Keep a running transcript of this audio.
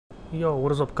Yo,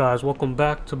 what is up guys? Welcome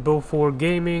back to Build 4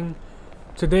 Gaming.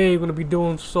 Today we're going to be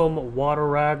doing some Water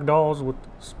Ragdolls with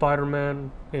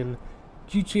Spider-Man in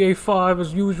GTA 5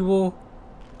 as usual.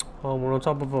 We're on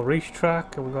top of a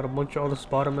racetrack and we got a bunch of other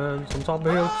Spider-Mans on top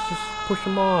of here. Let's just push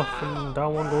them off and that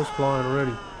one goes flying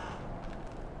already.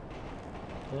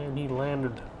 And he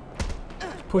landed.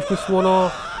 Let's push this one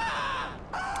off.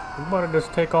 We better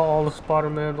just take out all the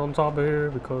Spider-Mans on top of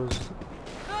here because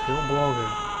they don't belong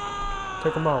here.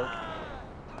 Take them out.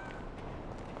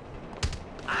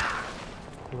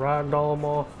 Ragdoll them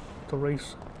off the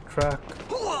race track.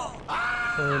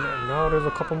 And now there's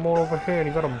a couple more over here. And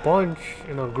you got a bunch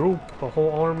in a group, a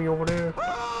whole army over there.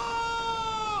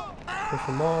 Push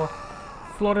them off.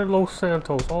 Flooded Los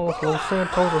Santos. All of Los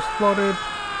Santos is flooded.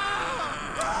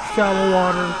 Shallow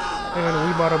water. And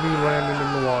we about to be landing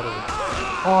in the water.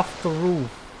 Off the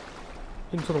roof.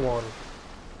 Into the water.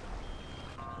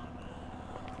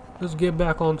 Let's get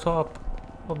back on top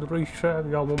of the racetrack.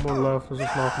 We got one more left. Let's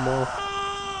just knock them off.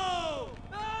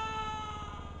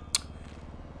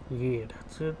 Yeah,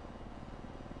 that's it.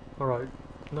 Alright,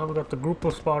 now we got the group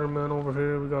of Spider-Man over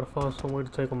here. We gotta find some way to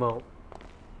take them out.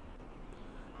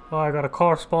 Alright, I got a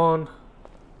car spawn.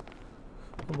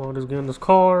 Come on, just get in this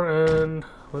car and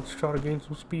let's try to gain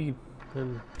some speed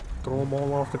and throw them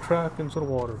all off the track into the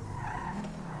water.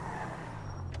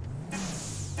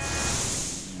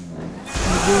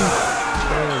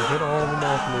 Damn, hit all of them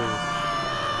off me.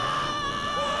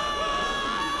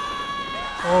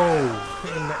 Oh,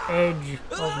 hitting the edge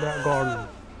of that garden.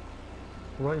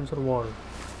 Right into the water.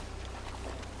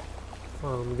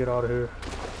 Alright, let me get out of here.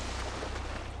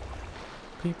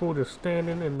 People just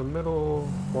standing in the middle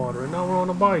of water. And now we're on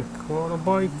a bike. We're on a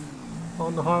bike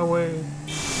on the highway.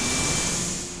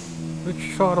 Let's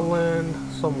try to land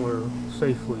somewhere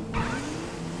safely.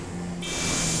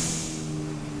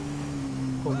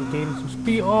 We'll be gaining some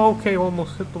speed. Oh, okay,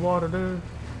 almost hit the water there.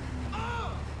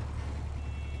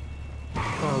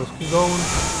 Alright, let's keep going.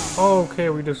 Oh, okay,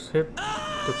 we just hit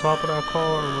the top of that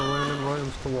car and we're landing right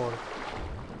into the water.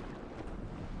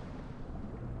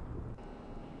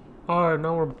 Alright,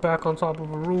 now we're back on top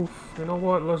of a roof. You know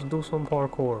what? Let's do some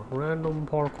parkour. Random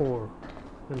parkour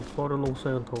in Water Los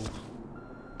Santos.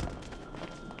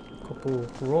 Couple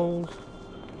rolls.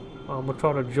 I'm gonna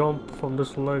try to jump from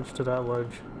this ledge to that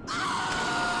ledge.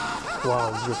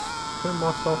 Wow, just hit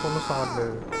myself on the side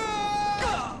there.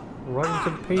 Right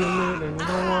into the pavement, and you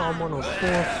know what? I'm gonna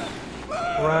force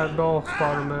Ragdoll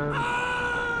Spider-Man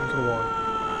into the water.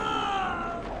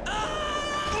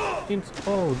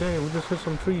 Oh, damn, we just hit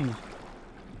some trees.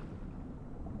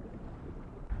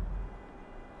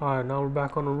 Alright, now we're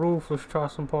back on the roof. Let's try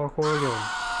some parkour again.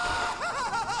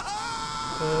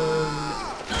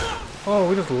 Oh,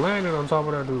 we just landed on top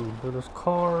of that dude. With his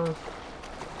car is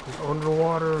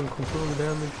underwater and completely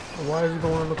damaged. Why is he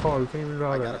going in the car? You can't even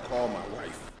drive that. I gotta call my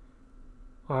wife.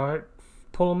 Alright,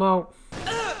 pull him out.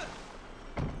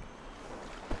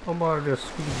 I'm about to just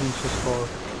speed boost this car.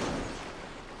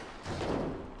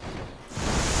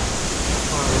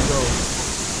 Alright, let's go.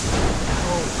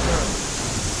 Oh,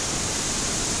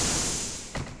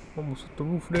 crap. Almost hit the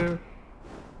roof there.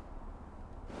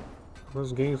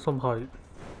 Let's gain some height.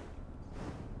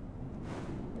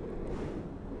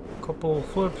 Couple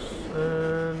flips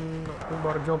and we're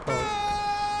about to jump out.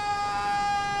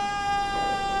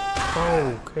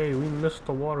 Okay, we missed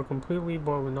the water completely,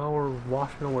 but now we're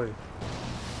washing away.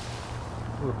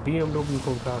 The BMW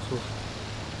from past us.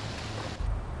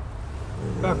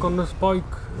 Back on this bike.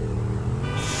 Let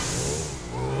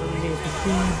me get some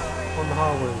speed on the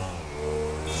highway.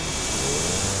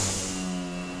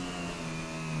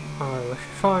 Alright, let's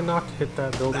try not to hit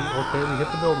that building. Okay, we hit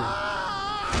the building.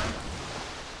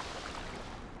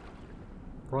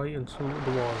 Right into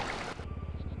the water.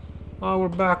 We're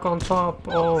back on top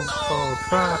of the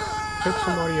track. Pick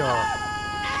somebody up.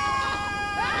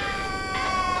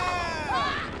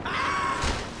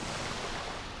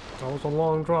 That was a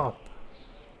long drop.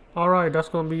 Alright, that's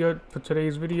gonna be it for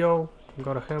today's video. I've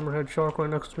got a hammerhead shark right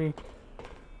next to me.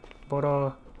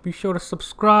 But be sure to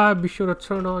subscribe, be sure to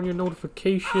turn on your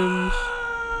notifications,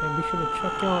 and be sure to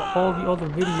check out all the other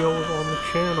videos on the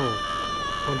channel.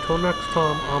 Until next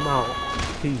time, I'm out.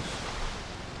 Peace.